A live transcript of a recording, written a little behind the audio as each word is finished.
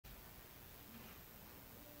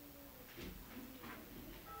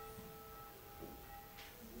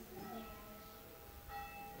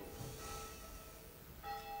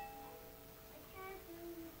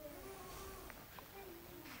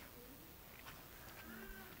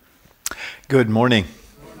Good morning.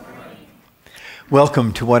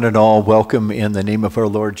 Welcome to one and all. Welcome in the name of our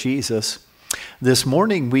Lord Jesus. This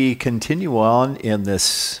morning we continue on in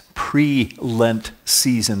this pre-Lent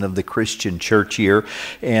season of the Christian church year,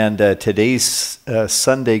 and today's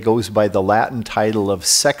Sunday goes by the Latin title of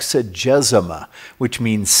Sexagesima, which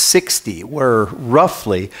means 60. We're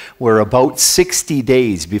about 60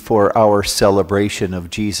 days before our celebration of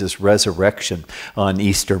Jesus' resurrection on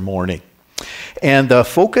Easter morning. And the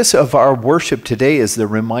focus of our worship today is the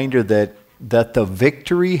reminder that the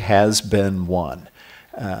victory has been won.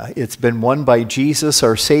 It's been won by Jesus,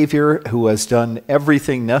 our Savior, who has done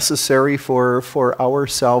everything necessary for our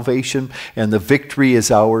salvation, and the victory is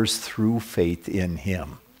ours through faith in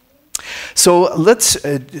Him. So let's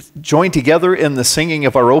join together in the singing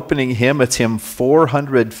of our opening hymn. It's hymn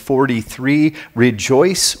 443,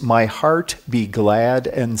 Rejoice, My Heart, Be Glad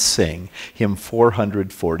and Sing. Hymn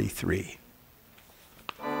 443.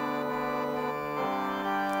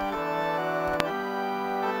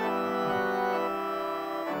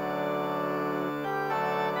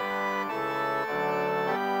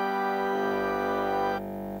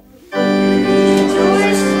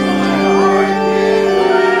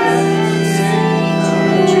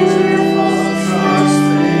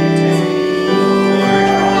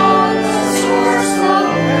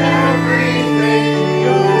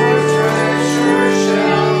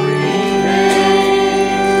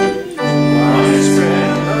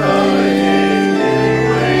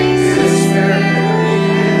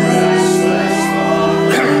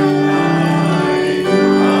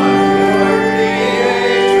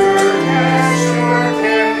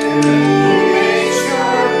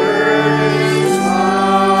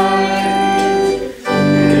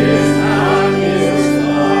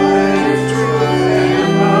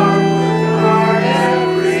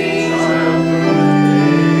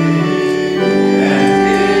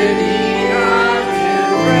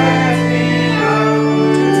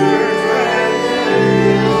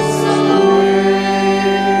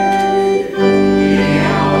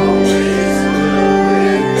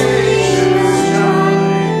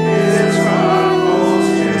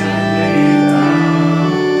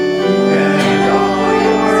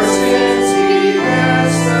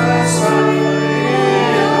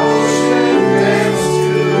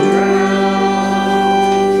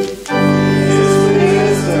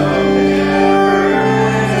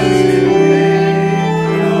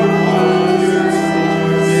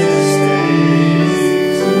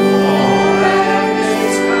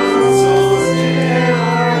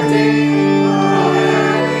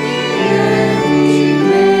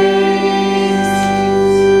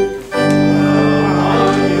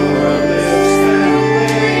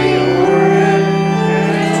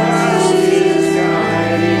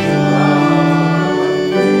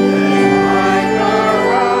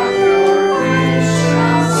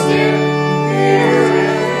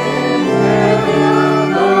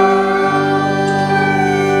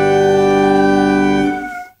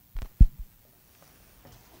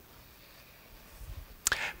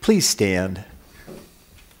 Please stand.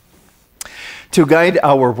 To guide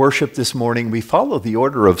our worship this morning, we follow the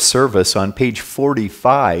order of service on page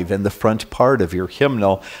 45 in the front part of your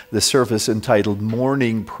hymnal, the service entitled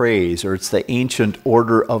Morning Praise, or it's the ancient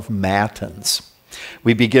order of Matins.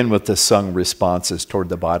 We begin with the sung responses toward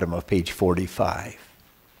the bottom of page 45.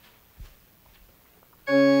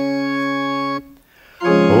 O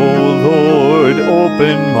Lord,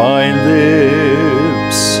 open my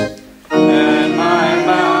lips,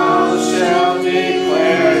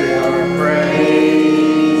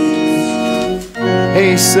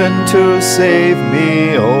 hasten to save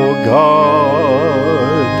me, O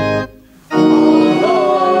God. O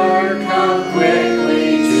Lord, come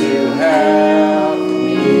quickly to help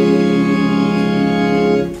me.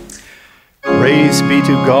 Praise be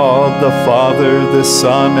to God, the Father, the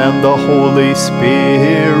Son, and the Holy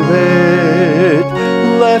Spirit.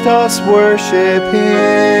 Let us worship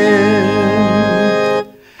Him.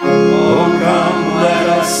 Oh, come, let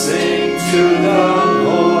us sing to the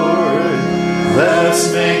Let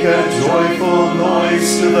us make a joyful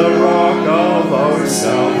noise to the rock of our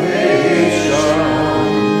salvation.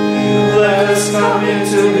 Let us come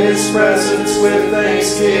into His presence with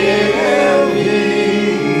thanksgiving.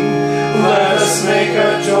 Let us make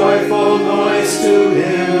a joyful noise to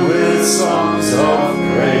Him with songs of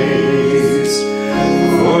praise.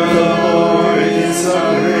 For the Lord is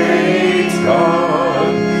a great God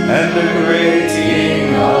and a great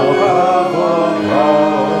King above all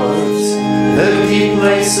gods. The deep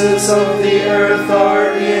places of the earth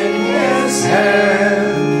are in His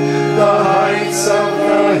hand. The heights of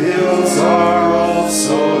the hills are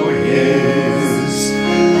also His.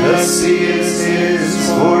 The sea is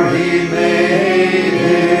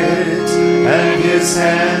his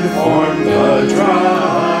hand formed the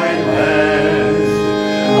dry land.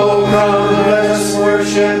 Oh, come, let us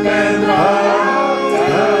worship and bow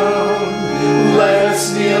down. Let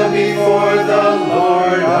us kneel before the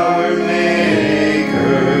Lord our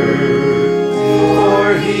Maker.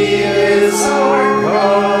 For he is our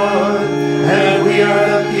God, and we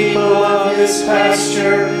are the people of his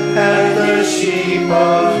pasture and the sheep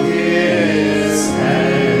of his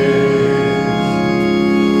hand.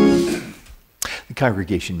 The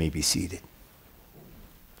congregation may be seated.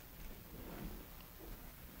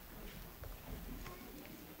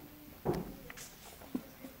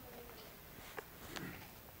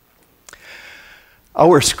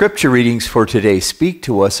 Our scripture readings for today speak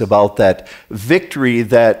to us about that victory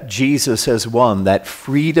that Jesus has won, that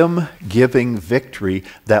freedom-giving victory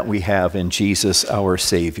that we have in Jesus our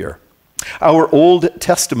Savior. Our Old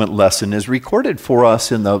Testament lesson is recorded for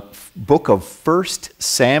us in the book of 1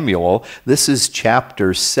 Samuel. This is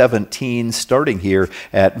chapter 17, starting here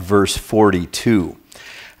at verse 42.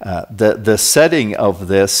 The setting of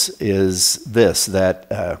this is this,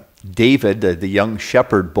 that David, the young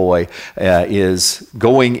shepherd boy, is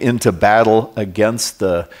going into battle against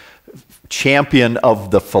the champion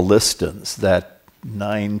of the Philistines, that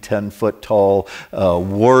 9-10 foot tall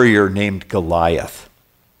warrior named Goliath.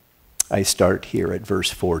 I start here at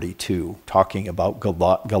verse 42, talking about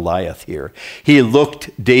Goliath here. He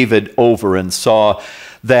looked David over and saw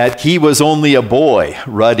that he was only a boy,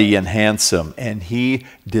 ruddy and handsome, and he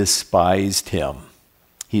despised him.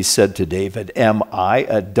 He said to David, "Am I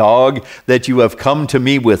a dog that you have come to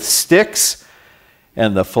me with sticks?"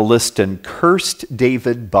 And the Philistine cursed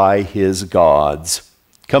David by his gods.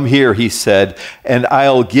 "Come here," he said, "and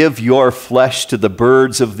I'll give your flesh to the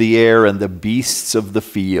birds of the air and the beasts of the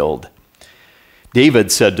field."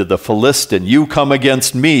 David said to the Philistine, "You come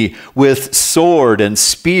against me with sword and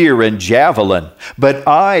spear and javelin, but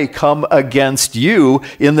I come against you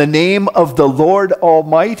in the name of the Lord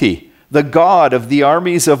Almighty, the God of the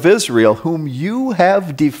armies of Israel, whom you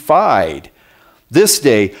have defied. This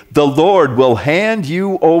day the Lord will hand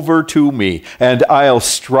you over to me, and I'll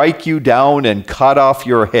strike you down and cut off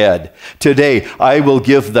your head. Today I will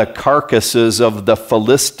give the carcasses of the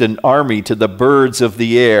Philistine army to the birds of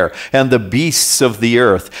the air and the beasts of the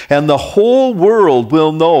earth, and the whole world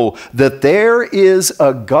will know that there is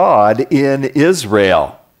a God in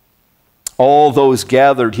Israel. All those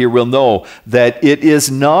gathered here will know that it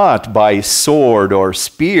is not by sword or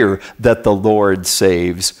spear that the Lord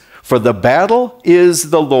saves. For the battle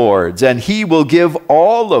is the Lord's, and he will give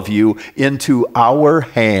all of you into our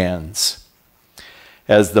hands."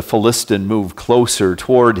 As the Philistine moved closer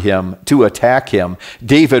toward him to attack him,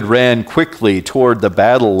 David ran quickly toward the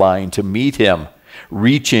battle line to meet him.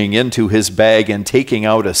 Reaching into his bag and taking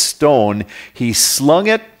out a stone, he slung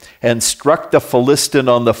it and struck the Philistine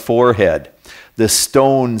on the forehead. The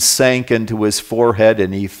stone sank into his forehead,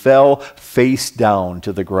 and he fell face down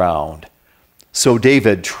to the ground. So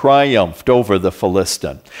David triumphed over the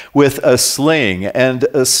Philistine with a sling and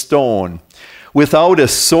a stone. Without a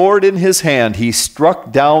sword in his hand, he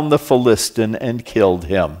struck down the Philistine and killed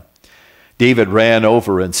him. David ran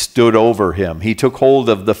over and stood over him. He took hold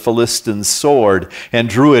of the Philistine's sword and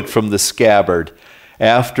drew it from the scabbard.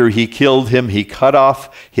 After he killed him, he cut off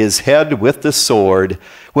his head with the sword.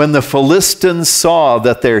 When the Philistines saw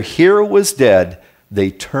that their hero was dead, they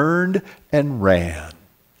turned and ran.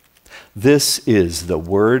 This is the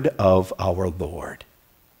word of our Lord.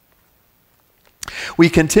 We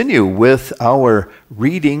continue with our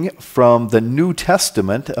reading from the New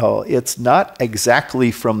Testament. It's not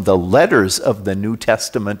exactly from the letters of the New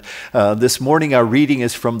Testament. This morning our reading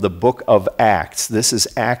is from the book of Acts. This is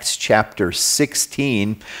Acts chapter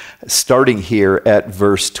 16, starting here at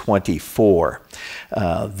verse 24.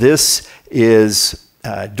 This is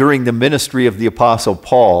during the ministry of the Apostle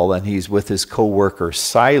Paul, and he's with his co-worker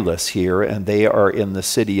Silas here, and they are in the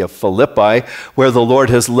city of Philippi, where the Lord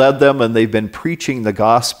has led them, and they've been preaching the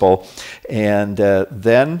gospel. And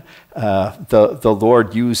then the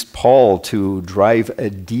Lord used Paul to drive a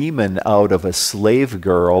demon out of a slave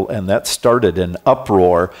girl, and that started an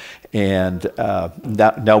uproar. And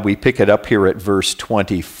now we pick it up here at verse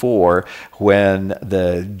 24, when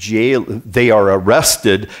they are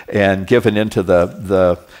arrested and given into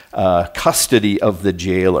the custody of the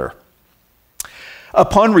jailer.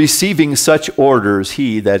 Upon receiving such orders,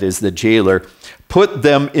 he, that is the jailer, put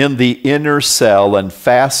them in the inner cell and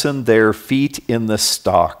fastened their feet in the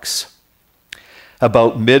stocks.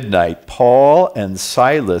 About midnight, Paul and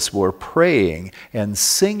Silas were praying and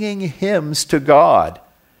singing hymns to God,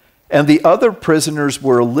 and the other prisoners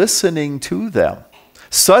were listening to them.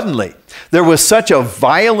 Suddenly, there was such a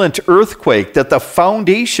violent earthquake that the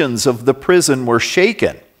foundations of the prison were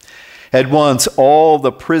shaken. At once, all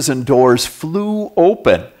the prison doors flew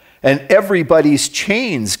open, and everybody's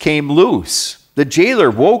chains came loose. The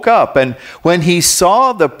jailer woke up, and when he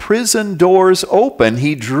saw the prison doors open,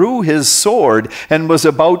 he drew his sword and was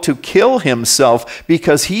about to kill himself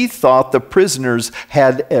because he thought the prisoners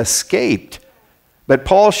had escaped. But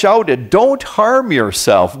Paul shouted, "Don't harm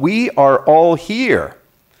yourself. We are all here."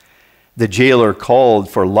 The jailer called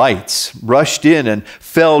for lights, rushed in, and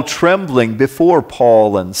fell trembling before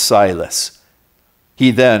Paul and Silas.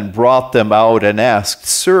 He then brought them out and asked,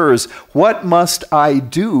 "Sirs, what must I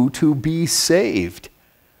do to be saved?"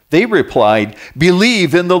 They replied,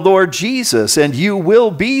 "Believe in the Lord Jesus, and you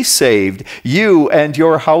will be saved, you and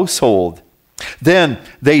your household." Then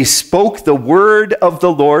they spoke the word of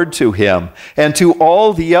the Lord to him and to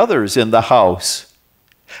all the others in the house.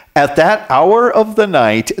 At that hour of the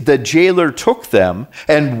night, the jailer took them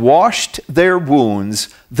and washed their wounds.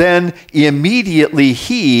 Then immediately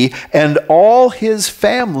he and all his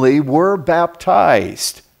family were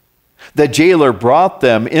baptized. The jailer brought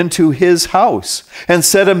them into his house and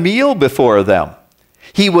set a meal before them.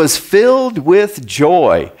 He was filled with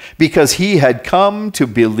joy because he had come to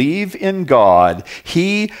believe in God,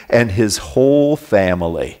 he and his whole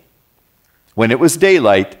family. When it was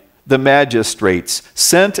daylight, the magistrates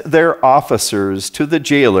sent their officers to the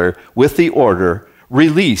jailer with the order,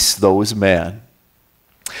 "Release those men."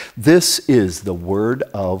 This is the word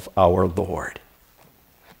of our Lord.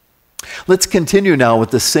 Let's continue now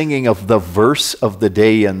with the singing of the verse of the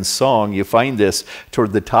day in song. You find this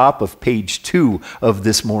toward the top of page 2 of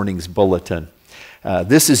this morning's bulletin.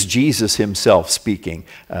 This is Jesus himself speaking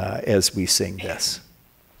as we sing this.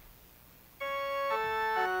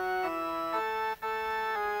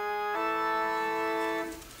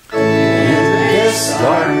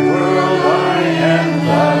 Dark world, I am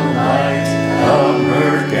the light. The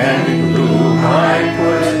murk and gloom I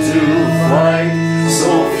put to flight.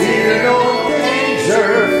 So fear no danger,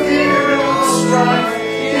 fear no strife.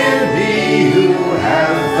 In me you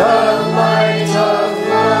have the light of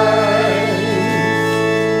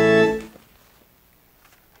life.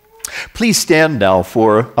 Please stand now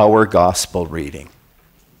for our gospel reading.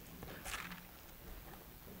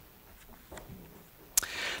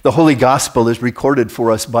 The Holy Gospel is recorded for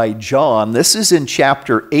us by John. This is in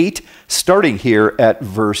chapter 8, starting here at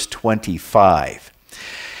verse 25.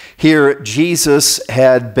 Here, Jesus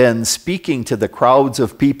had been speaking to the crowds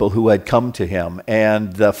of people who had come to him,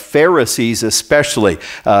 and the Pharisees especially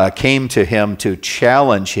came to him to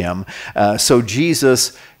challenge him. So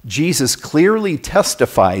Jesus clearly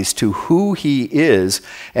testifies to who he is,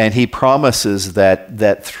 and he promises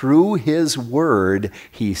that through his word,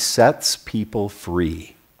 he sets people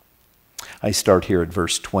free. I start here at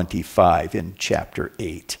verse 25 in chapter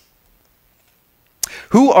 8.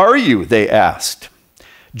 "Who are you?" they asked.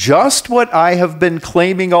 "Just what I have been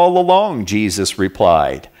claiming all along," Jesus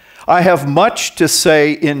replied. "I have much to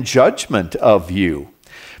say in judgment of you,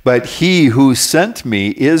 but he who sent me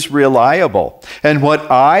is reliable, and what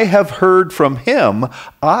I have heard from him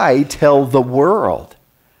I tell the world."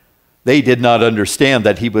 They did not understand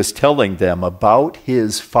that he was telling them about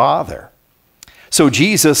his Father. So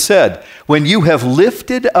Jesus said, "When you have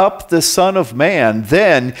lifted up the Son of Man,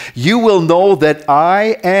 then you will know that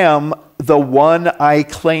I am the one I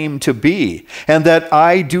claim to be, and that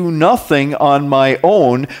I do nothing on my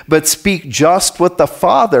own, but speak just what the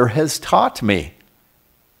Father has taught me.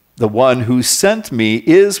 The one who sent me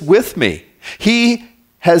is with me. He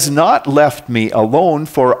has not left me alone,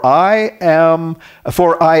 for I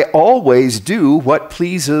always do what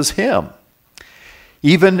pleases him."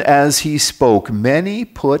 Even as he spoke, many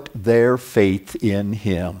put their faith in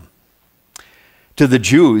him. To the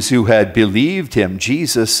Jews who had believed him,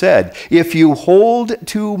 Jesus said, "If you hold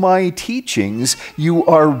to my teachings, you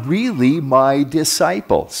are really my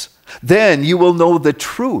disciples. Then you will know the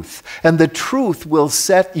truth, and the truth will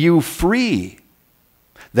set you free."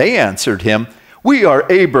 They answered him, "We are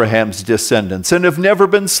Abraham's descendants and have never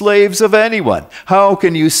been slaves of anyone. How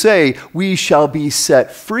can you say we shall be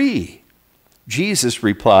set free?" Jesus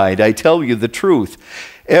replied, "I tell you the truth.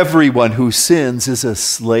 Everyone who sins is a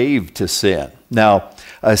slave to sin. Now,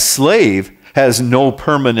 a slave has no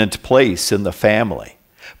permanent place in the family,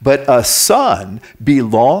 but a son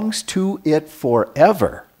belongs to it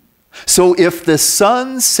forever. So if the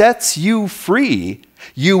Son sets you free,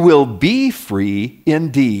 you will be free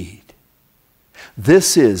indeed."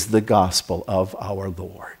 This is the gospel of our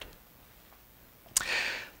Lord.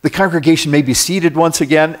 The congregation may be seated once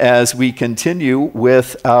again as we continue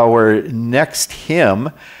with our next hymn.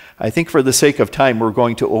 I think for the sake of time, we're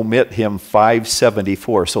going to omit hymn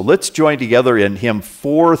 574. So let's join together in hymn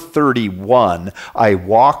 431, I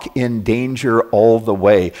Walk in Danger All the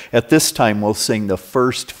Way. At this time, we'll sing the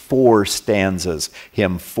first 4 stanzas,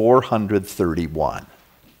 hymn 431.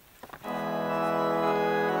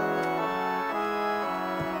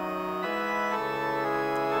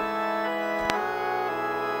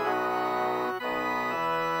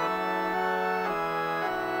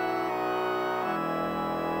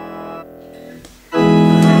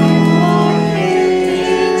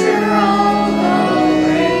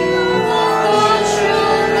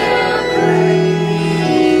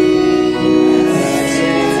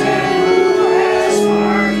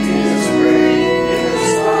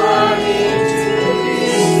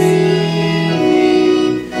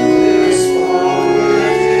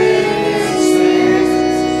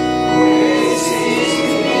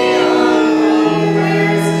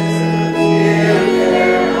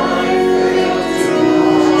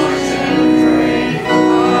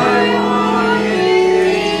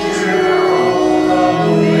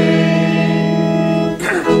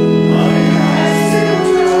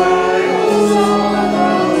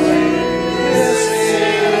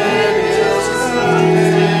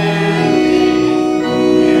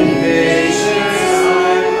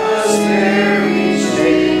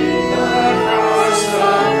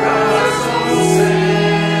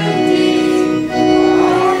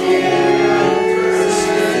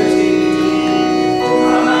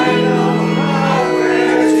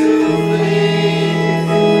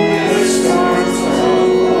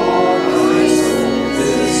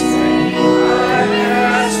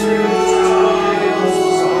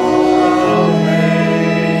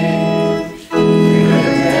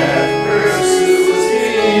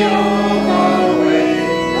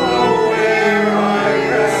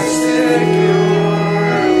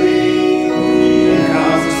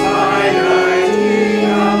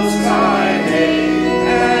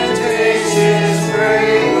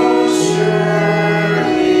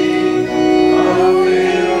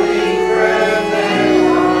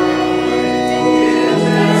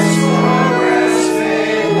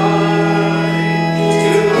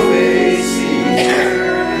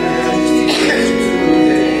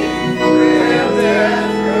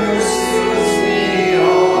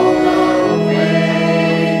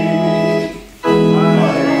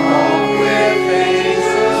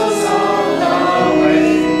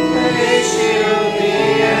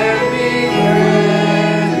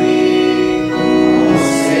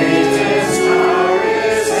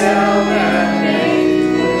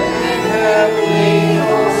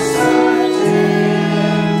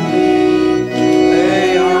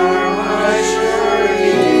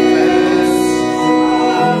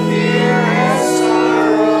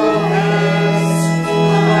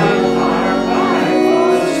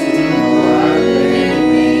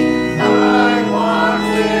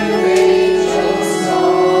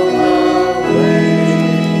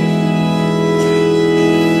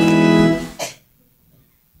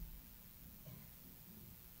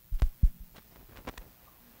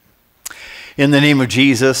 In the name of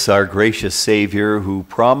Jesus, our gracious Savior, who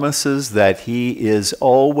promises that he is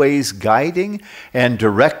always guiding and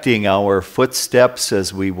directing our footsteps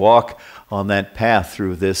as we walk on that path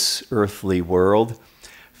through this earthly world,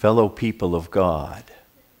 fellow people of God,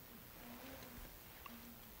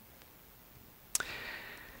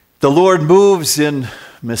 the Lord moves in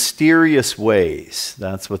mysterious ways.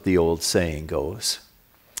 That's what the old saying goes.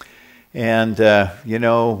 And,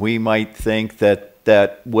 we might think that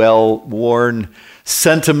well-worn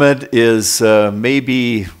sentiment is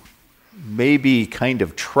maybe kind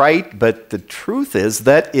of trite, but the truth is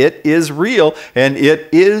that it is real and it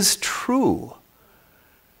is true.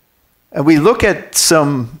 And we look at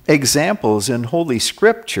some examples in Holy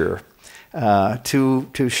Scripture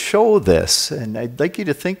to show this. And I'd like you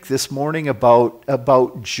to think this morning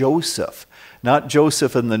about Joseph. Not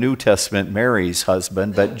Joseph in the New Testament, Mary's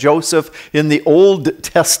husband, but Joseph in the Old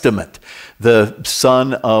Testament, the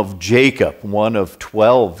son of Jacob, one of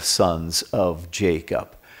 12 sons of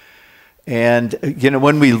Jacob. And,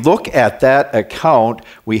 when we look at that account,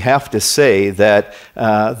 we have to say that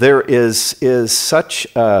there is such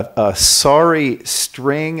a sorry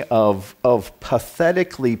string of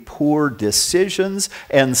pathetically poor decisions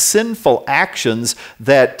and sinful actions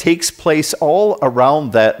that takes place all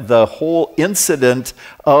around the whole incident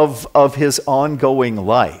of his ongoing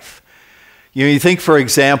life. You think, for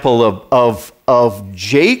example, of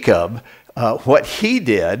Jacob. What he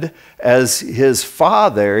did as his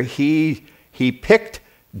father, he picked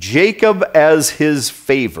Jacob as his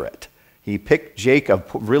favorite. He picked Jacob,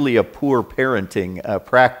 really a poor parenting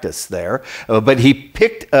practice there. But he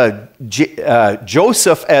picked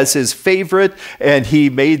Joseph as his favorite, and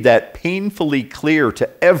he made that painfully clear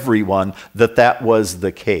to everyone that that was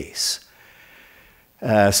the case.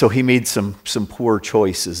 So he made some poor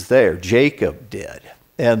choices there. Jacob did.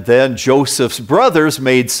 And then Joseph's brothers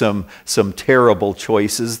made some terrible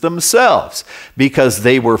choices themselves because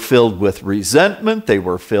they were filled with resentment, they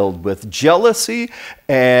were filled with jealousy,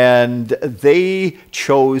 and they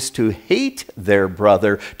chose to hate their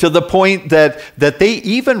brother to the point that they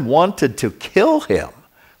even wanted to kill him.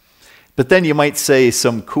 But then you might say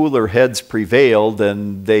some cooler heads prevailed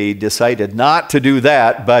and they decided not to do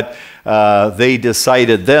that, but they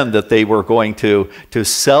decided then that they were going to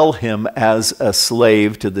sell him as a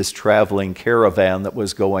slave to this traveling caravan that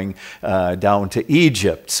was going down to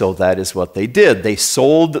Egypt. So that is what they did. They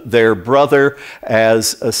sold their brother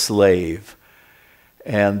as a slave.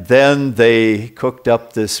 And then they cooked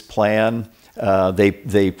up this plan.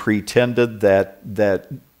 They pretended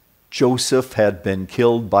that Joseph had been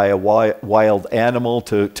killed by a wild animal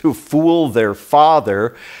to fool their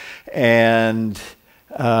father, and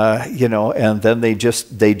and then they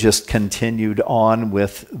just continued on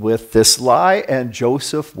with this lie, and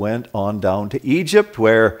Joseph went on down to Egypt,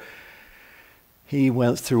 where he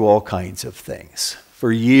went through all kinds of things.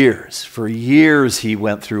 For years he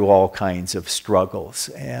went through all kinds of struggles,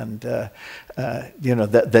 and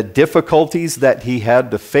the difficulties that he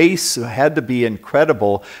had to face had to be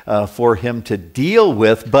incredible for him to deal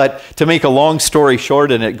with. But to make a long story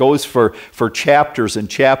short, and it goes for chapters and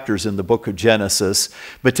chapters in the book of Genesis,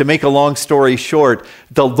 but to make a long story short,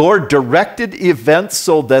 the Lord directed events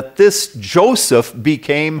so that this Joseph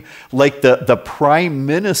became like the prime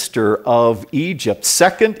minister of Egypt,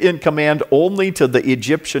 second in command only to the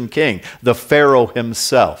Egyptian king, the Pharaoh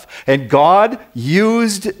himself. And God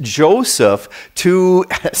used Joseph to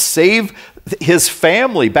save his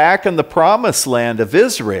family back in the promised land of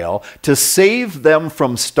Israel, to save them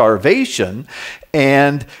from starvation.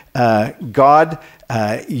 And God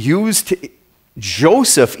used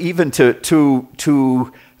Joseph even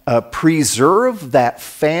to preserve that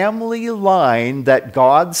family line that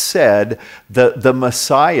God said the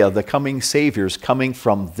Messiah, the coming Savior, is coming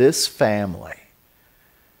from this family.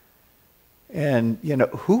 And,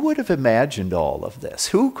 who would have imagined all of this?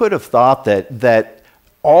 Who could have thought that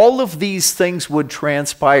all of these things would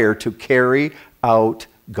transpire to carry out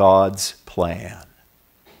God's plan?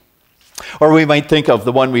 Or we might think of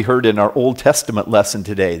the one we heard in our Old Testament lesson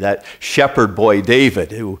today, that shepherd boy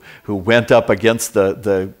David, who went up against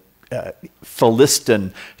the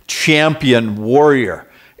Philistine champion warrior,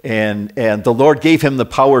 and the Lord gave him the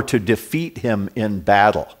power to defeat him in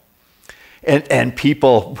battle. And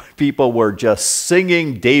people were just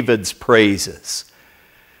singing David's praises.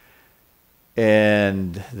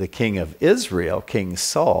 And the king of Israel, King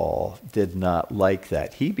Saul, did not like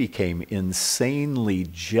that. He became insanely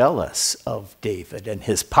jealous of David and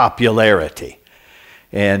his popularity.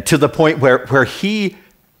 And to the point where he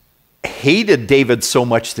hated David so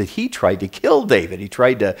much that he tried to kill David. He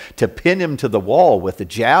tried to pin him to the wall with a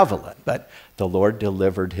javelin, but the Lord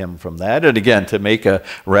delivered him from that. And again, to make a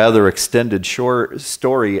rather extended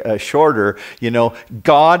story shorter,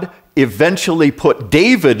 God eventually put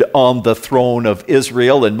David on the throne of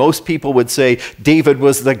Israel, and most people would say David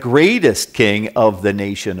was the greatest king of the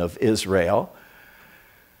nation of Israel.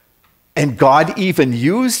 And God even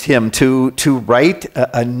used him to write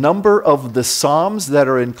a number of the Psalms that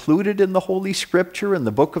are included in the Holy Scripture, in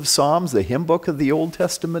the book of Psalms, the hymn book of the Old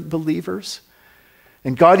Testament believers.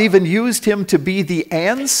 And God even used him to be the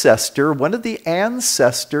ancestor, one of the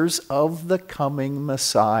ancestors of the coming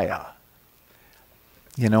Messiah.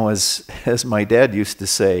 As my dad used to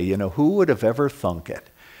say, who would have ever thunk it?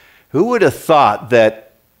 Who would have thought that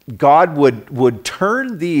God would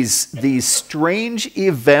turn these strange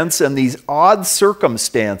events and these odd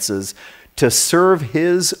circumstances to serve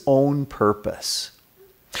his own purpose?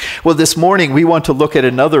 Well, this morning we want to look at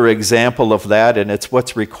another example of that, and it's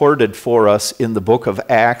what's recorded for us in the book of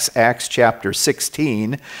Acts, Acts chapter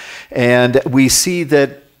 16. And we see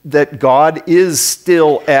that God is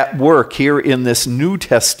still at work here in this New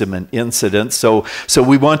Testament incident. So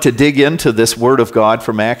we want to dig into this word of God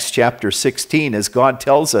from Acts chapter 16 as God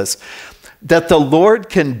tells us that the Lord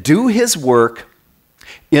can do his work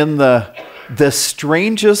in the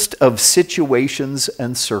strangest of situations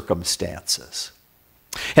and circumstances.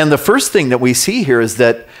 And the first thing that we see here is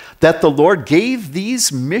that the Lord gave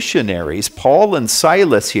these missionaries, Paul and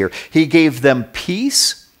Silas here, he gave them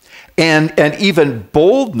peace and even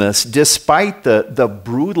boldness despite the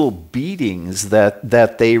brutal beatings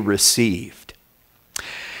that they received.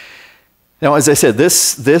 Now, as I said,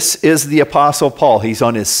 this is the Apostle Paul. He's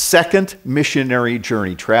on his second missionary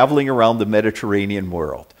journey, traveling around the Mediterranean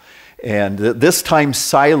world. And this time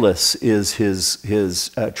Silas is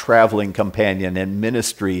his traveling companion and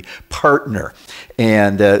ministry partner.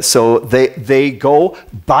 And so they go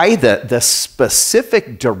by the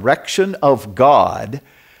specific direction of God.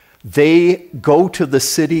 They go to the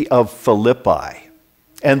city of Philippi.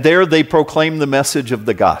 And there they proclaim the message of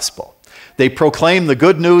the gospel. They proclaim the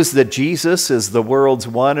good news that Jesus is the world's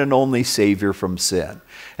one and only Savior from sin.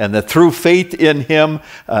 And that through faith in him,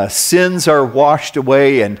 sins are washed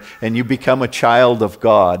away and you become a child of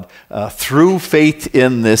God through faith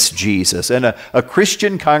in this Jesus. And a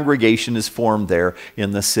Christian congregation is formed there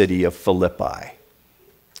in the city of Philippi.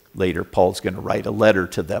 Later, Paul's going to write a letter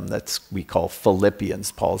to them we call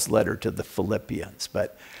Philippians, Paul's letter to the Philippians.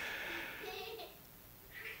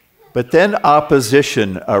 But then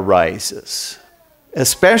opposition arises,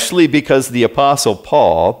 especially because the Apostle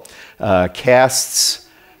Paul casts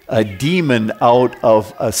a demon out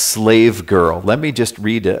of a slave girl. Let me just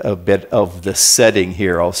read a bit of the setting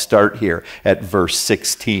here. I'll start here at verse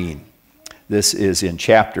 16. This is in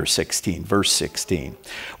chapter 16, verse 16.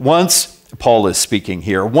 Once, Paul is speaking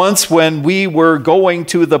here, once when we were going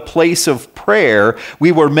to the place of prayer,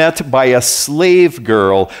 we were met by a slave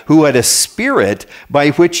girl who had a spirit by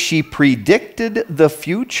which she predicted the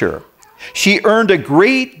future. She earned a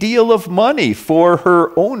great deal of money for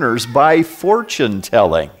her owners by fortune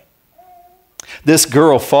telling. This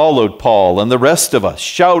girl followed Paul and the rest of us,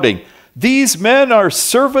 shouting, "These men are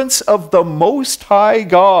servants of the Most High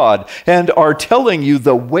God and are telling you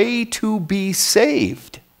the way to be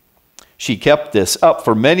saved." She kept this up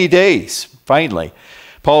for many days. Finally,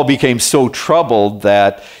 Paul became so troubled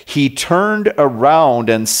that he turned around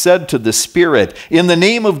and said to the spirit, "In the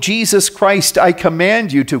name of Jesus Christ, I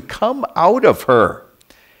command you to come out of her."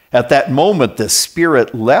 At that moment, the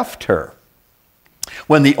spirit left her.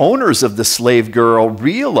 When the owners of the slave girl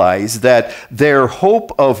realized that their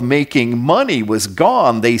hope of making money was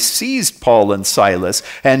gone, they seized Paul and Silas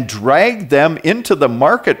and dragged them into the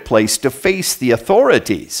marketplace to face the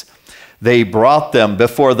authorities. They brought them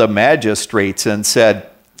before the magistrates and said,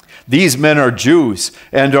 "These men are Jews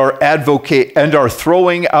and are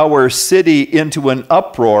throwing our city into an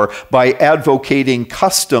uproar by advocating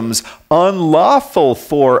customs unlawful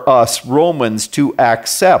for us Romans to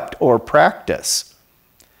accept or practice."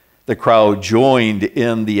 The crowd joined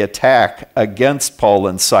in the attack against Paul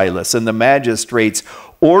and Silas, and the magistrates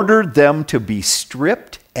ordered them to be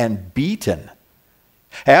stripped and beaten.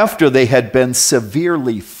 After they had been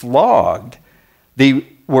severely flogged, they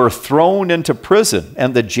were thrown into prison,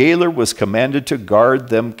 and the jailer was commanded to guard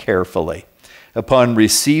them carefully. Upon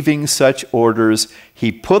receiving such orders,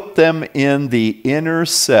 he put them in the inner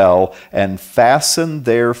cell and fastened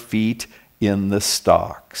their feet in the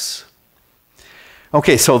stocks.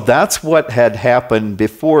 Okay, so that's what had happened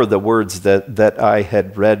before, the words that I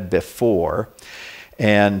had read before.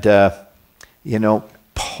 And,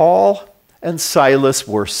 Paul and Silas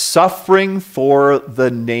were suffering for the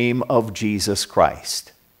name of Jesus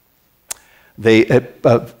Christ.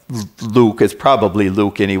 Luke, it's probably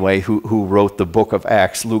Luke anyway, who wrote the book of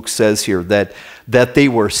Acts. Luke says here that they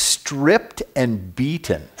were stripped and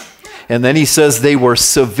beaten. And then he says they were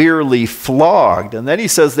severely flogged. And then he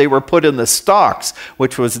says they were put in the stocks,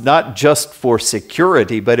 which was not just for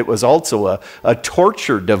security, but it was also a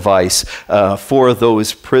torture device for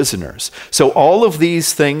those prisoners. So all of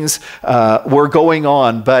these things were going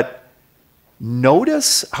on. But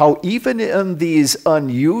notice how even in these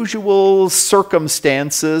unusual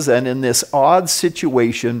circumstances and in this odd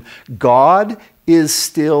situation, God is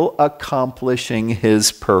still accomplishing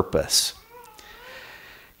his purpose.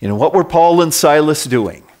 What were Paul and Silas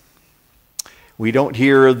doing? We don't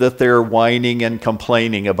hear that they're whining and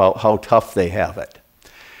complaining about how tough they have it.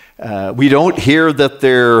 We don't hear that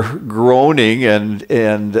they're groaning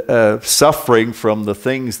and suffering from the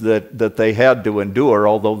things that they had to endure,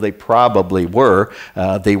 although they probably were.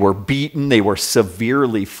 They were beaten. They were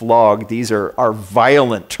severely flogged. These are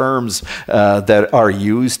violent terms that are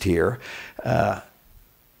used here. But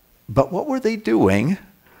what were they doing?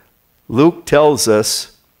 Luke tells us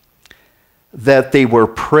that they were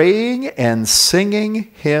praying and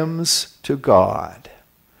singing hymns to God.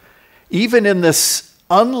 Even in this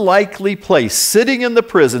unlikely place, sitting in the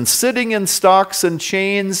prison, sitting in stocks and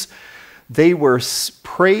chains, they were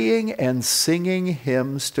praying and singing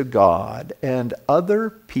hymns to God, and other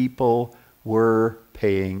people were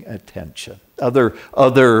paying attention.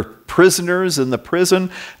 Other prisoners in the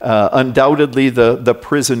prison, undoubtedly the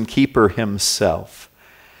prison keeper himself.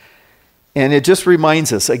 And it just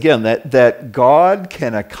reminds us, again, that God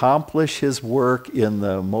can accomplish his work in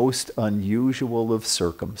the most unusual of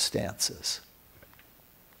circumstances.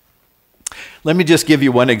 Let me just give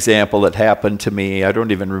you one example that happened to me. I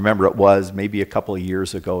don't even remember it was, maybe a couple of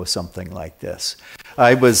years ago, something like this.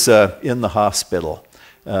 I was in the hospital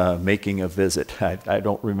making a visit. I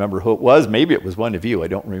don't remember who it was. Maybe it was one of you. I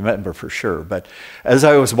don't remember for sure. But as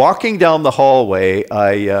I was walking down the hallway,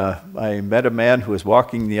 I met a man who was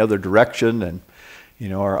walking the other direction, and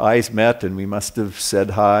our eyes met, and we must have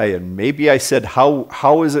said hi, and maybe I said,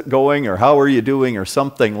 how is it going, or how are you doing, or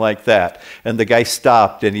something like that. And the guy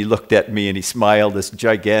stopped, and he looked at me, and he smiled, this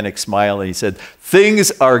gigantic smile, and he said,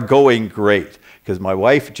 "Things are going great," because my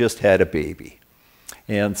wife just had a baby.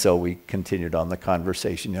 And so we continued on the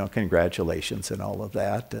conversation, congratulations and all of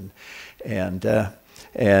that.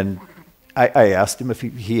 And I asked him if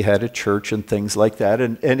he had a church and things like that.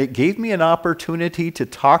 And it gave me an opportunity to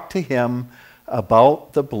talk to him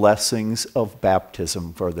about the blessings of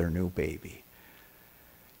baptism for their new baby.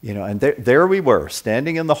 And there we were,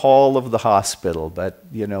 standing in the hall of the hospital. But,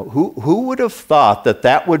 who would have thought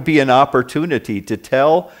that would be an opportunity to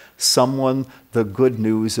tell someone the good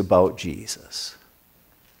news about Jesus?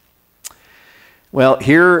 Well,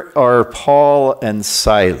 here are Paul and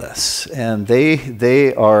Silas, and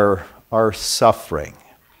they are suffering.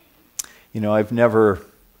 I've never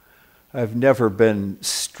been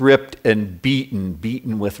stripped and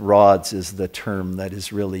beaten with rods is the term that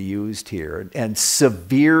is really used here, and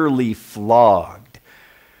severely flogged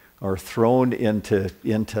or thrown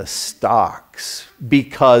into stocks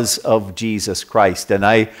because of Jesus Christ. And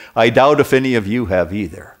I doubt if any of you have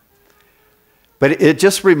either. But it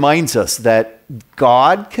just reminds us that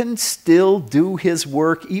God can still do his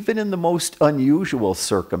work even in the most unusual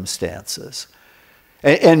circumstances.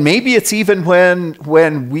 And maybe it's even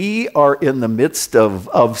when we are in the midst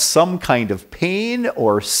of some kind of pain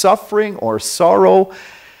or suffering or sorrow,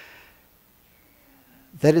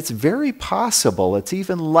 that it's very possible, it's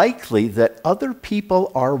even likely that other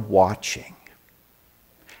people are watching.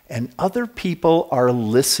 And other people are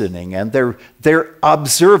listening, and they're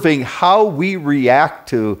observing how we react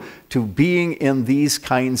to being in these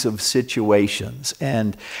kinds of situations.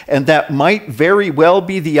 And that might very well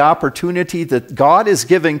be the opportunity that God is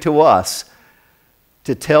giving to us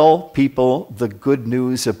to tell people the good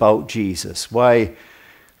news about Jesus. Why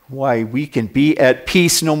we can be at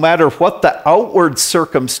peace no matter what the outward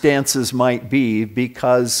circumstances might be,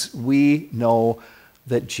 because we know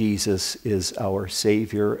that Jesus is our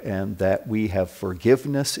Savior, and that we have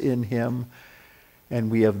forgiveness in him, and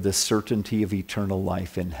we have the certainty of eternal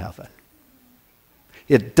life in heaven.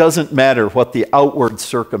 It doesn't matter what the outward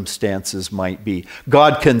circumstances might be.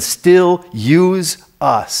 God can still use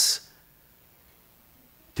us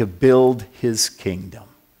to build his kingdom,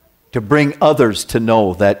 to bring others to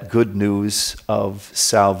know that good news of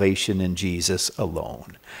salvation in Jesus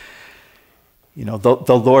alone.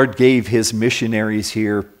 The Lord gave his missionaries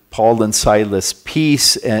here, Paul and Silas,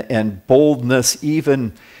 peace and boldness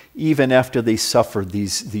even after they suffered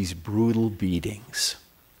these brutal beatings.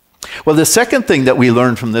 Well, the second thing that we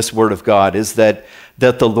learn from this word of God is that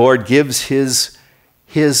the Lord gives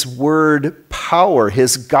his word power.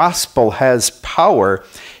 His gospel has power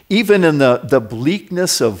even in the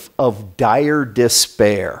bleakness of dire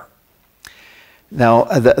despair. Now,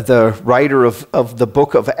 the writer of the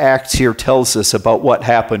book of Acts here tells us about what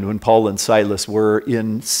happened when Paul and Silas were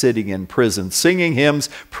sitting in prison, singing hymns,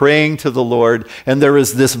 praying to the Lord, and there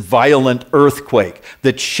is this violent earthquake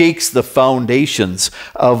that shakes the foundations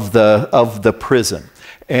of the prison.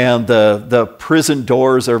 And the prison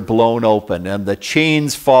doors are blown open, and the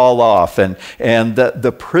chains fall off, and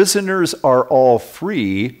the prisoners are all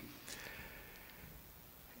free.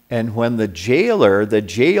 And when the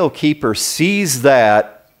jail keeper sees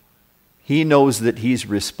that, he knows that he's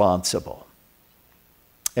responsible.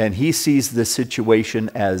 And he sees the situation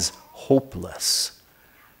as hopeless.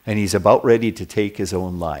 And he's about ready to take his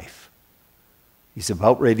own life. He's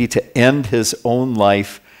about ready to end his own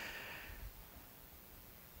life.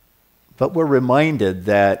 But we're reminded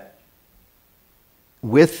that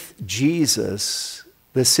with Jesus,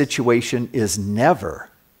 the situation is never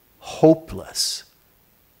hopeless.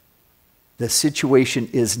 The situation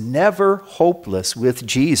is never hopeless with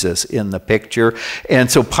Jesus in the picture. And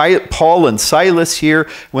so Paul and Silas here,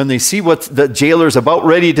 when they see what the jailer's about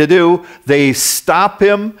ready to do, they stop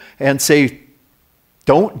him and say,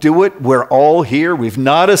 "Don't do it. We're all here. We've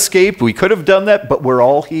not escaped. We could have done that, but we're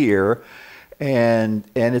all here." And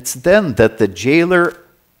it's then that the jailer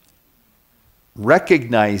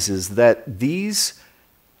recognizes that these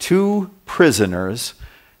two prisoners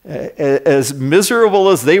As miserable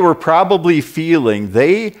as they were probably feeling,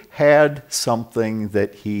 they had something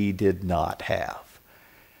that he did not have.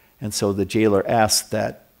 And so the jailer asked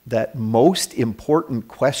that most important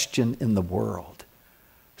question in the world.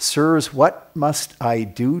 Sirs, what must I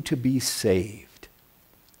do to be saved?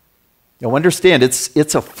 Now understand,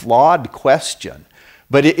 it's a flawed question,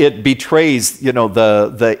 but it betrays,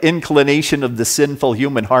 the inclination of the sinful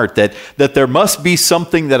human heart that there must be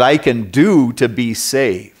something that I can do to be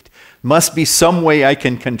saved. Must be some way I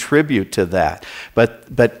can contribute to that.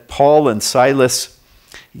 But Paul and Silas,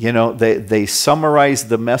 they summarize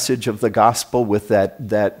the message of the gospel with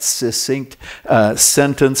that succinct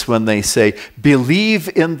sentence when they say, believe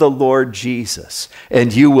in the Lord Jesus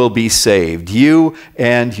and you will be saved, you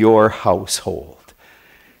and your household.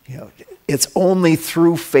 It's only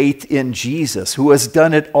through faith in Jesus, who has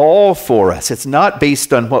done it all for us. It's not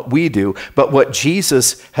based on what we do, but what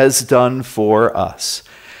Jesus has done for us.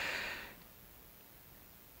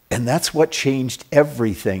 And that's what changed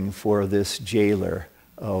everything for this jailer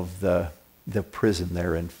of the prison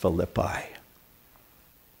there in Philippi.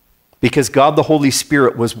 Because God the Holy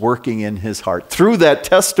Spirit was working in his heart through that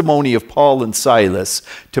testimony of Paul and Silas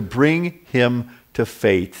to bring him to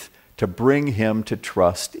faith, to bring him to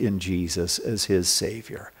trust in Jesus as his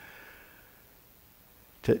Savior.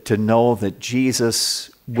 To know that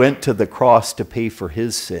Jesus went to the cross to pay for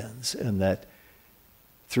his sins, and that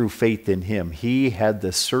through faith in him, he had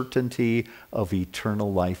the certainty of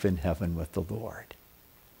eternal life in heaven with the Lord.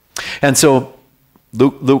 And so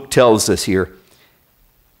Luke tells us here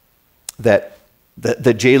that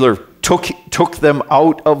the jailer took them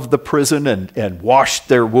out of the prison and washed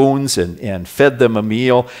their wounds and fed them a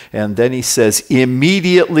meal. And then he says,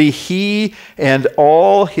 immediately he and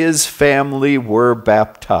all his family were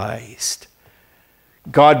baptized.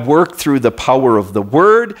 God worked through the power of the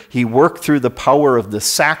word. He worked through the power of the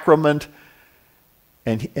sacrament.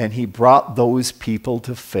 And he brought those people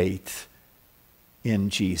to faith in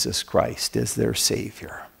Jesus Christ as their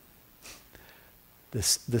Savior.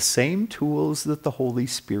 The same tools that the Holy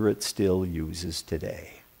Spirit still uses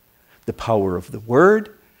today. The power of the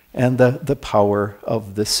word and the power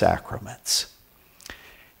of the sacraments.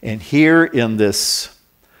 And here in this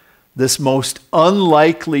most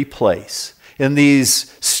unlikely place, in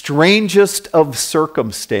these strangest of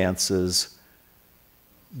circumstances,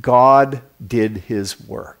 God did his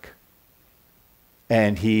work.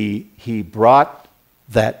 And he brought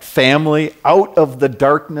that family out of the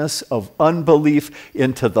darkness of unbelief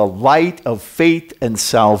into the light of faith and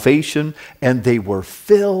salvation, and they were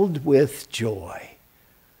filled with joy.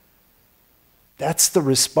 That's the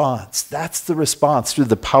response. That's the response through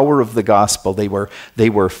the power of the gospel. They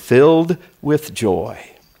were filled with joy.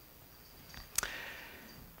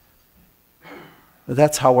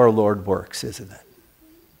 That's how our Lord works, isn't it?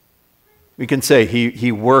 We can say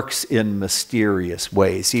he works in mysterious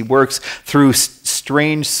ways. He works through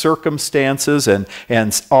strange circumstances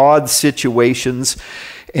and odd situations.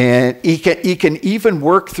 And he can even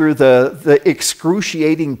work through the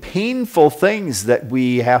excruciating, painful things that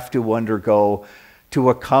we have to undergo to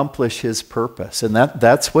accomplish his purpose. And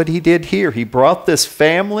that's what he did here. He brought this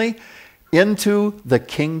family into the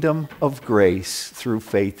kingdom of grace through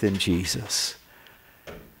faith in Jesus.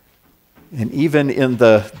 And even in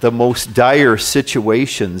the most dire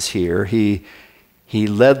situations here, he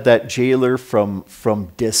led that jailer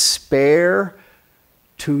from despair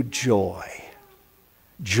to joy.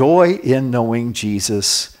 Joy in knowing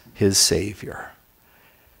Jesus, his Savior.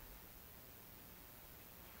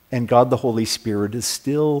 And God the Holy Spirit is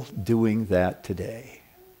still doing that today.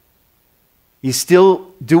 He's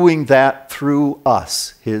still doing that through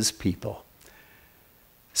us, his people.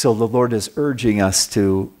 So the Lord is urging us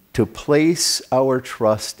to place our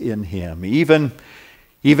trust in him, even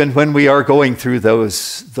when we are going through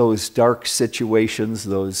those dark situations,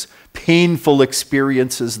 those painful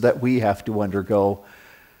experiences that we have to undergo.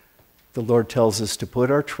 The Lord tells us to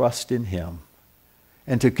put our trust in him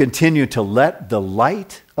and to continue to let the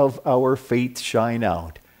light of our faith shine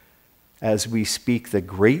out as we speak the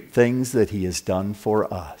great things that he has done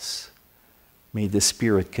for us. May the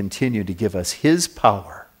Spirit continue to give us his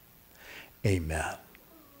power. Amen.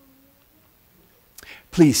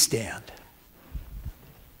 Please stand.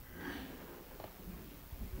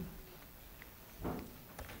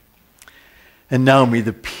 And now may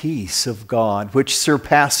the peace of God, which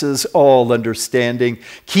surpasses all understanding,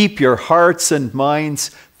 keep your hearts and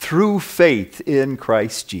minds through faith in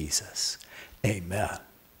Christ Jesus. Amen.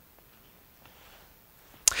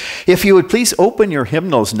 If you would please open your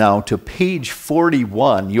hymnals now to page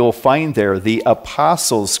 41, you'll find there the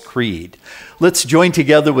Apostles' Creed. Let's join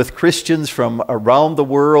together with Christians from around the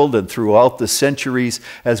world and throughout the centuries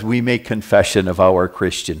as we make confession of our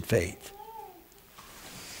Christian faith.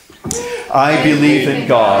 I believe in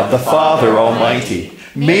God, the Father Almighty,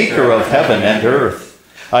 maker of heaven and earth.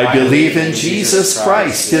 I believe in Jesus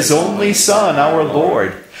Christ, his only Son, our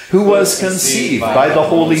Lord, who was conceived by the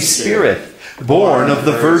Holy Spirit, born of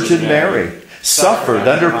the Virgin Mary, suffered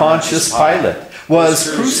under Pontius Pilate,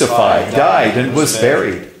 was crucified, died, and was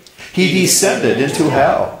buried. He descended into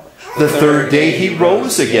hell. The third day he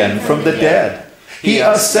rose again from the dead. He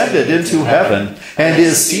ascended into heaven and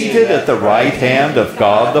is seated at the right hand of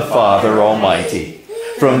God the Father Almighty.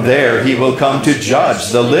 From there he will come to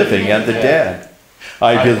judge the living and the dead.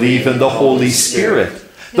 I believe in the Holy Spirit,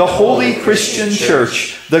 the holy Christian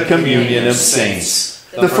Church, the communion of saints,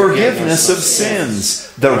 the forgiveness of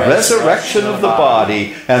sins, the resurrection of the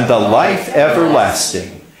body, and the life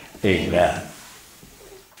everlasting. Amen.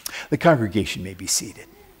 The congregation may be seated.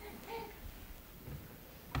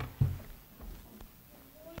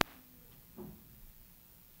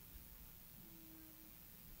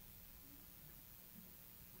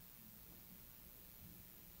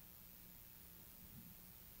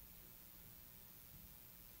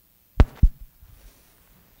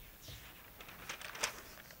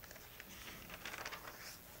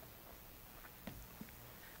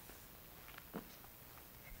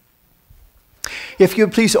 If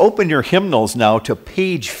you'd please open your hymnals now to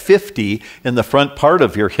page 50 in the front part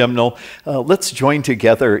of your hymnal, let's join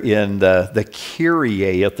together in the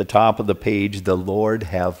Kyrie at the top of the page, the Lord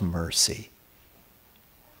have mercy.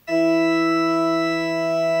 In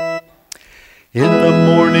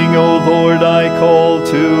the morning, O Lord, I call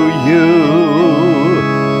to you.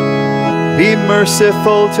 Be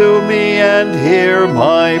merciful to me and hear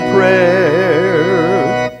my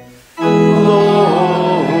prayer.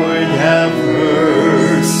 Lord, have mercy.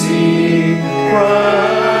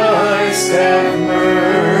 Christ, have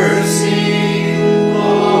mercy.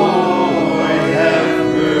 Lord,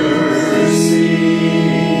 have mercy.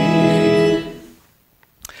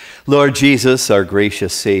 Lord Jesus, our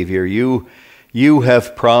gracious Savior, you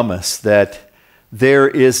have promised that there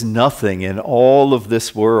is nothing in all of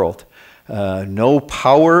this world, no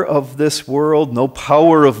power of this world, no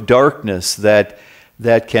power of darkness that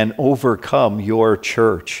can overcome your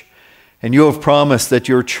church. And you have promised that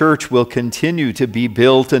your church will continue to be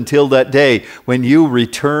built until that day when you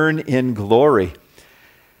return in glory.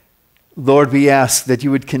 Lord, we ask that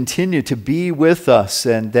you would continue to be with us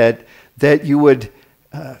and that you would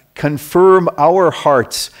confirm our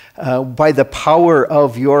hearts by the power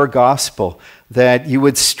of your gospel, that you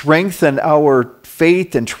would strengthen our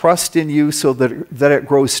faith and trust in you so that it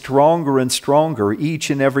grows stronger and stronger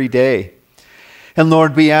each and every day. And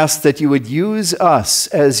Lord, we ask that you would use us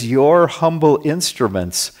as your humble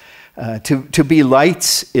instruments to be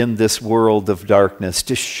lights in this world of darkness,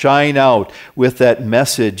 to shine out with that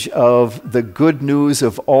message of the good news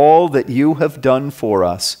of all that you have done for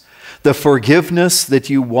us, the forgiveness that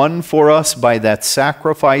you won for us by that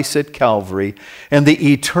sacrifice at Calvary, and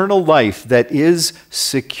the eternal life that is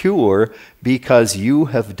secure because you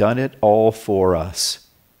have done it all for us.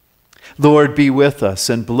 Lord, be with us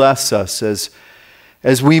and bless us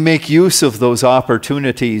as we make use of those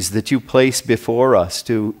opportunities that you place before us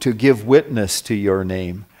to give witness to your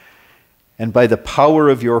name. And by the power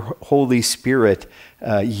of your Holy Spirit,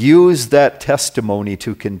 use that testimony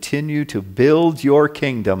to continue to build your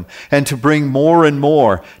kingdom and to bring more and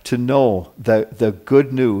more to know the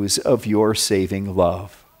good news of your saving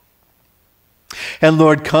love. And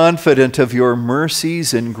Lord, confident of your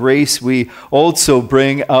mercies and grace, we also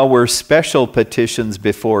bring our special petitions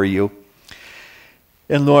before you.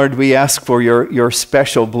 And Lord, we ask for your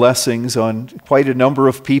special blessings on quite a number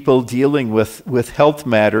of people dealing with health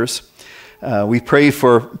matters. We pray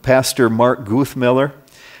for Pastor Mark Guthmiller,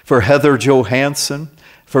 for Heather Johansson,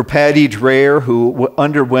 for Patty Dreher, who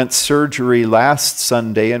underwent surgery last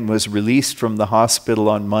Sunday and was released from the hospital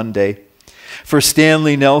on Monday, for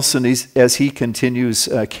Stanley Nelson as he continues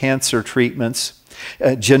cancer treatments,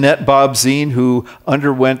 Jeanette Bobzine, who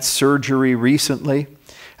underwent surgery recently.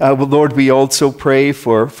 Lord, we also pray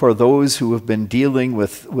for those who have been dealing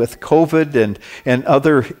with COVID and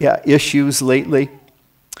other issues lately.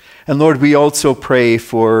 And Lord, we also pray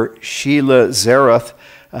for Sheila Zerath,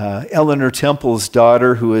 Eleanor Temple's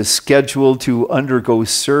daughter, who is scheduled to undergo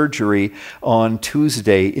surgery on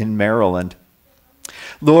Tuesday in Maryland.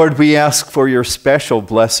 Lord, we ask for your special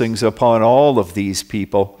blessings upon all of these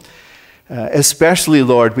people. Especially,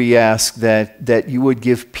 Lord, we ask that you would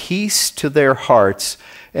give peace to their hearts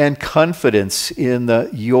and confidence in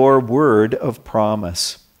your word of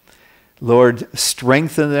promise. Lord,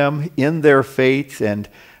 strengthen them in their faith, and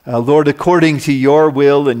Lord, according to your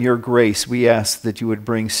will and your grace, we ask that you would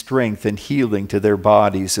bring strength and healing to their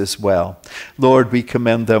bodies as well. Lord, we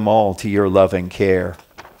commend them all to your loving care.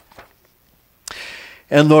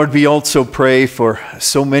 And Lord, we also pray for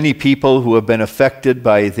so many people who have been affected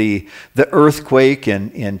by the earthquake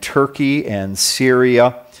in Turkey and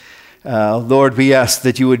Syria. Lord, we ask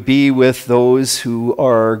that you would be with those who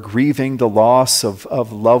are grieving the loss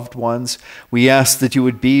of loved ones. We ask that you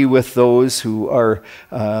would be with those who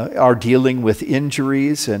are dealing with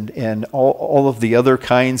injuries and all of the other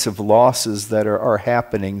kinds of losses that are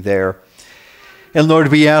happening there. And Lord,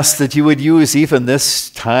 we ask that you would use even this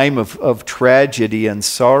time of tragedy and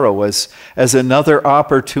sorrow as another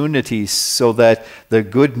opportunity so that the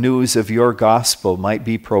good news of your gospel might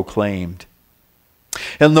be proclaimed.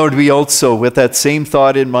 And Lord, we also, with that same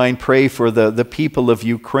thought in mind, pray for the people of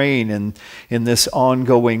Ukraine in this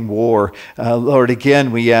ongoing war. Lord,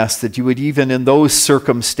 again, we ask that you would, even in those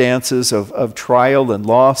circumstances of trial and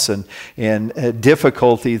loss and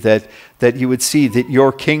difficulty, that you would see that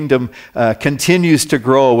your kingdom continues to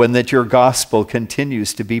grow and that your gospel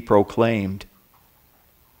continues to be proclaimed.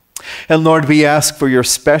 And Lord, we ask for your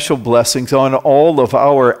special blessings on all of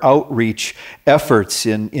our outreach efforts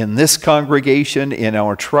in this congregation, in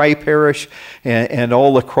our tri-parish, and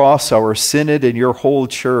all across our synod and your whole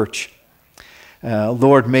church.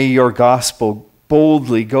 Lord, may your gospel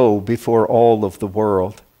boldly go before all of the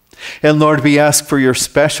world. And Lord, we ask for your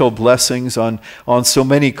special blessings on so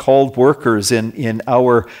many called workers in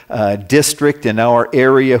our district, in our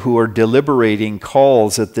area, who are deliberating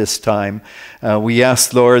calls at this time. We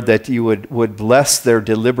ask, Lord, that you would bless their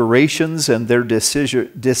deliberations and their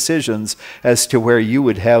decisions as to where you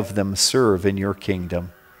would have them serve in your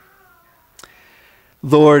kingdom.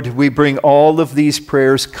 Lord, we bring all of these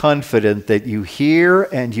prayers confident that you hear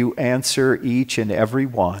and you answer each and every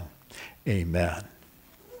one. Amen.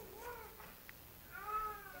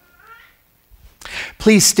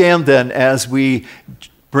 Please stand then as we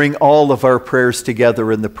bring all of our prayers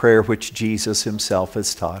together in the prayer which Jesus himself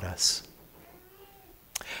has taught us.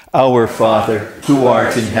 Our Father, who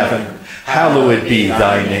art in heaven, hallowed be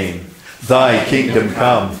thy name. Thy kingdom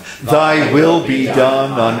come, thy will be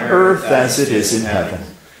done on earth as it is in heaven.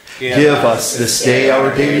 Give us this day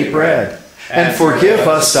our daily bread, and forgive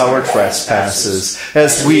us our trespasses,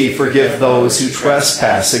 as we forgive those who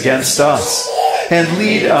trespass against us. And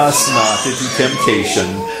lead us not into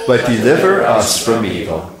temptation, but deliver us from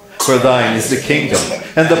evil. For thine is the kingdom,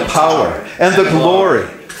 and the power, and the glory,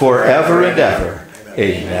 forever and ever.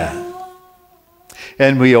 Amen.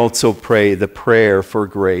 And we also pray the prayer for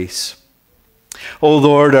grace. O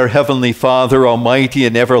Lord, our heavenly Father, almighty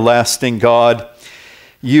and everlasting God,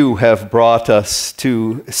 you have brought us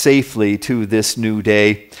safely to this new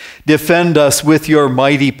day. Defend us with your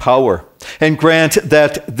mighty power, and grant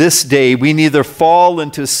that this day we neither fall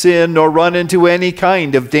into sin nor run into any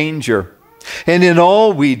kind of danger. And in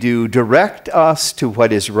all we do, direct us to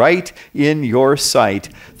what is right in your sight,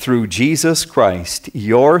 through Jesus Christ,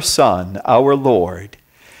 your Son, our Lord.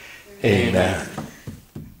 Amen.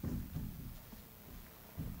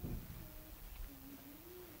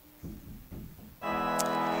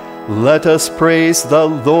 Let us praise the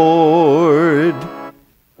Lord.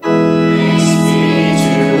 Praise be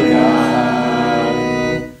to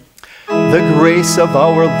God. The grace of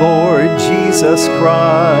our Lord Jesus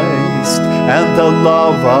Christ, and the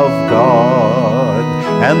love of God,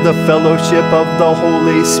 and the fellowship of the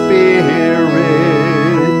Holy Spirit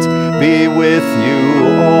be with you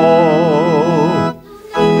all.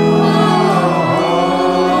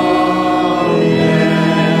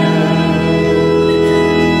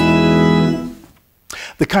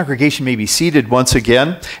 The congregation may be seated once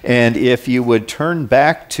again, and if you would turn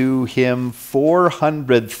back to hymn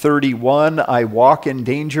 431, I Walk in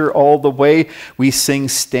Danger All the Way, we sing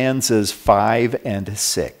stanzas 5 and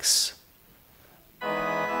 6.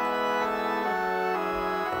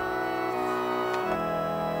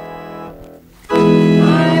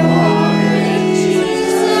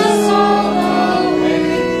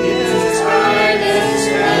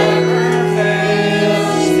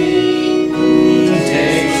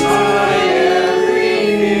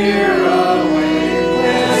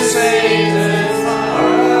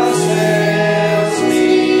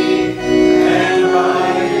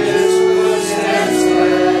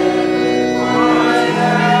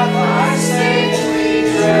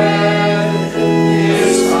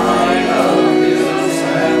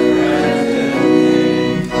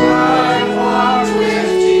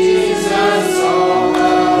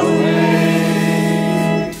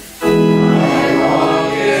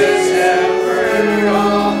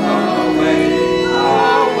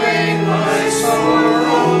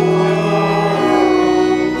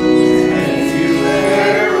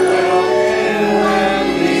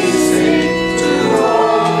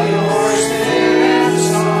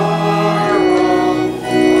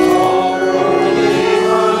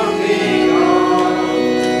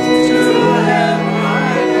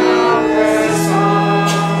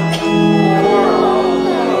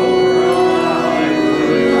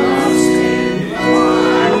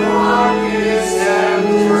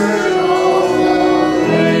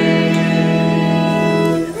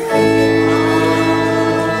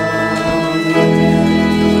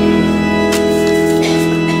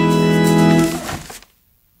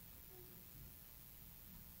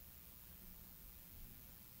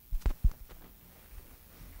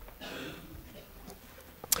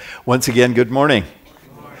 Once again, good morning.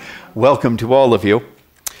 Welcome to all of you.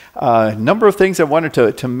 A number of things I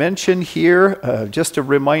wanted to mention here. Just a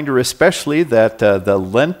reminder especially that the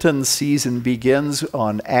Lenten season begins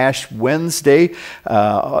on Ash Wednesday.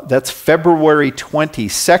 That's February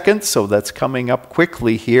 22nd, so that's coming up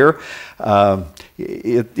quickly here.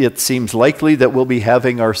 It seems likely that we'll be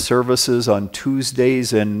having our services on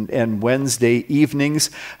Tuesdays and Wednesday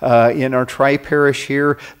evenings in our tri-parish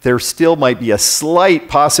here. There still might be a slight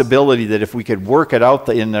possibility that if we could work it out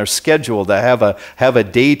in our schedule to have a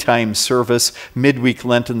daytime service, midweek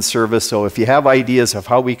Lenten service. So if you have ideas of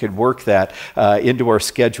how we could work that into our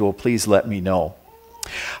schedule, please let me know.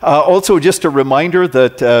 Also, just a reminder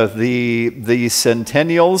that the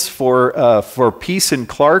centennials for Peace and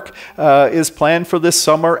Clark is planned for this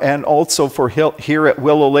summer, and also for here at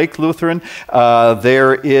Willow Lake Lutheran.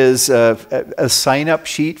 There is a sign-up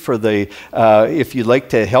sheet for if you'd like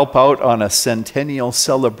to help out on a centennial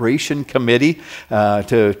celebration committee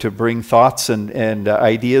to bring thoughts and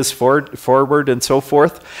ideas forward and so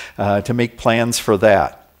forth, to make plans for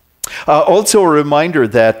that. Also a reminder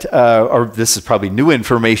that, or this is probably new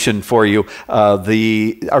information for you,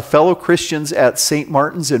 our fellow Christians at St.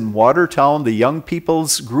 Martin's in Watertown, the young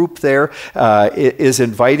people's group there, is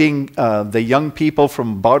inviting the young people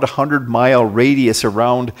from about 100-mile radius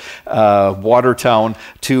around Watertown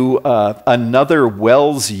to another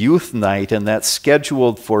Wells Youth Night, and that's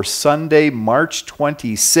scheduled for Sunday, March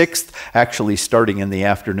 26th, actually starting in the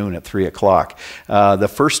afternoon at 3 o'clock. The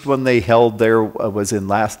first one they held there was in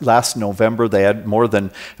last November. They had more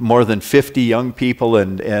than 50 young people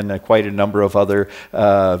and quite a number of other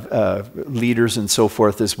leaders and so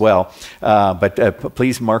forth as well. But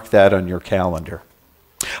please mark that on your calendar.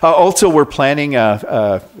 Also, we're planning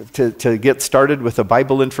to get started with a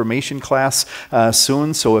Bible information class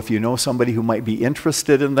soon, so if you know somebody who might be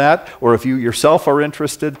interested in that, or if you yourself are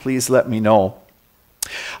interested, please let me know.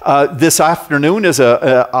 This afternoon is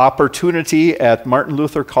an opportunity at Martin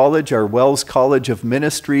Luther College, our Wells College of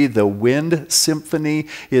Ministry. The Wind Symphony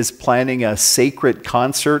is planning a sacred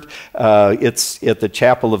concert. It's at the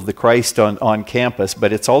Chapel of the Christ on campus,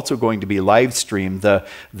 but it's also going to be live streamed.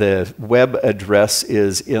 The web address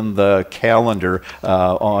is in the calendar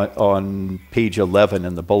on page 11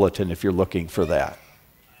 in the bulletin if you're looking for that.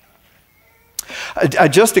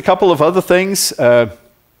 Just a couple of other things.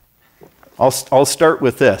 I'll start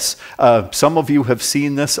with this. Some of you have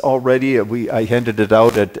seen this already. I handed it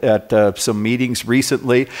out at some meetings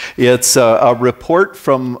recently. It's a report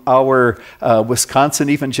from our Wisconsin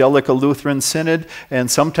Evangelical Lutheran Synod, and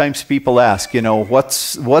sometimes people ask,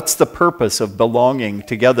 what's the purpose of belonging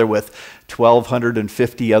together with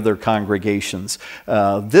 1,250 other congregations?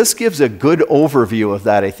 This gives a good overview of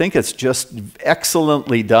that. I think it's just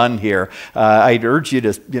excellently done here. I'd urge you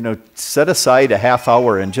to, set aside a half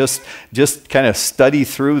hour and just kind of study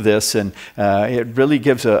through this, and it really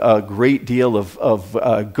gives a great deal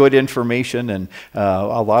of good information and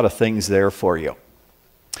a lot of things there for you.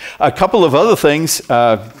 A couple of other things.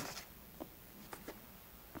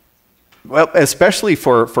 Well, especially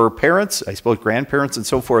for parents, I suppose grandparents and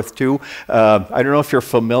so forth too. I don't know if you're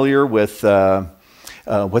familiar with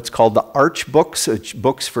what's called the Arch books,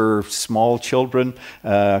 books for small children,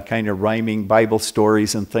 kind of rhyming Bible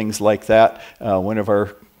stories and things like that. One of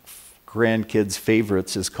our grandkids'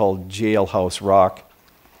 favorites is called Jailhouse Rock.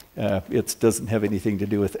 It doesn't have anything to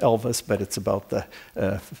do with Elvis, but it's about the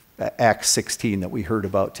Acts 16 that we heard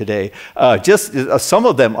about today. Some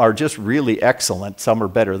of them are just really excellent. Some are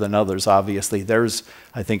better than others, obviously. There's,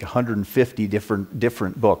 I think, 150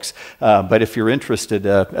 different books. But if you're interested,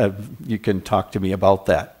 you can talk to me about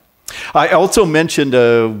that. I also mentioned,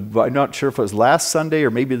 I'm not sure if it was last Sunday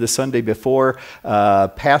or maybe the Sunday before,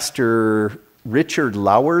 Pastor Richard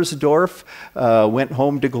Lauersdorf went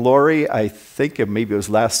home to glory. I think maybe it was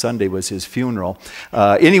last Sunday was his funeral.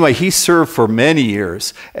 Anyway, he served for many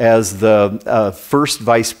years as the first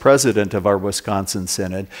vice president of our Wisconsin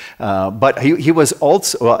Synod. But he was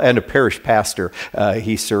also, and a parish pastor.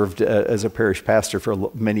 He served as a parish pastor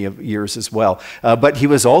for many years as well. But he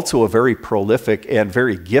was also a very prolific and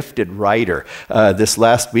very gifted writer. This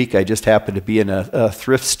last week, I just happened to be in a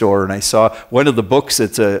thrift store, and I saw one of the books.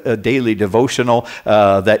 It's a daily devotional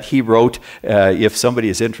that he wrote. If somebody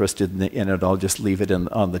is interested in it, I'll just leave it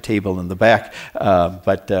on the table in the back.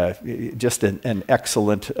 But just an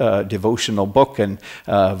excellent devotional book, and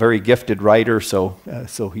very gifted writer. So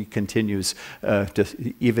he continues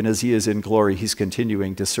even as he is in glory, he's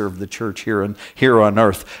continuing to serve the church here on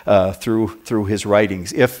earth through his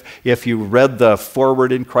writings. If you read the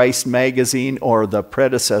Forward in Christ magazine or the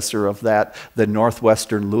predecessor of that, the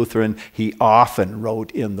Northwestern Lutheran, he often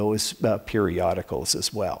wrote in those periodicals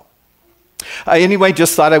as well. Anyway,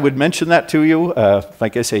 just thought I would mention that to you.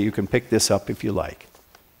 Like I say, you can pick this up if you like.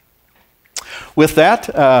 With that,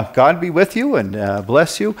 God be with you and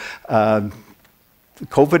bless you.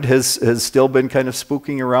 COVID has still been kind of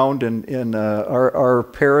spooking around in our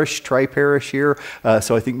parish, tri-parish here,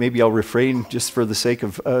 so I think maybe I'll refrain, just for the sake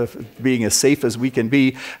of being as safe as we can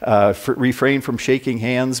be, refrain from shaking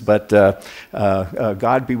hands, but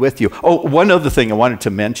God be with you. Oh, one other thing I wanted to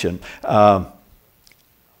mention.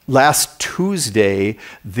 Last Tuesday,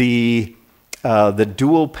 the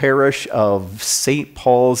dual parish of St.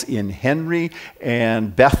 Paul's in Henry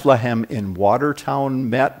and Bethlehem in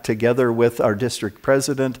Watertown met together with our district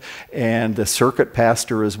president and the circuit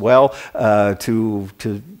pastor as well to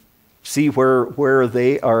see where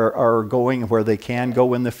they are going, where they can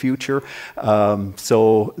go in the future.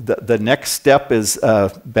 So the next step is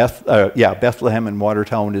Bethlehem and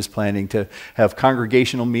Watertown is planning to have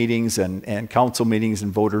congregational meetings and council meetings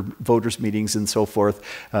and voters meetings and so forth.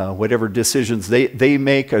 Whatever decisions they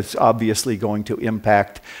make is obviously going to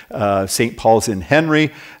impact St. Paul's in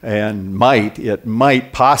Henry, and it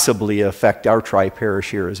might possibly affect our tri-parish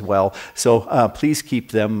here as well. So please keep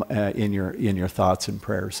them in your thoughts and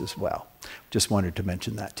prayers as well. Just wanted to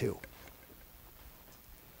mention that too.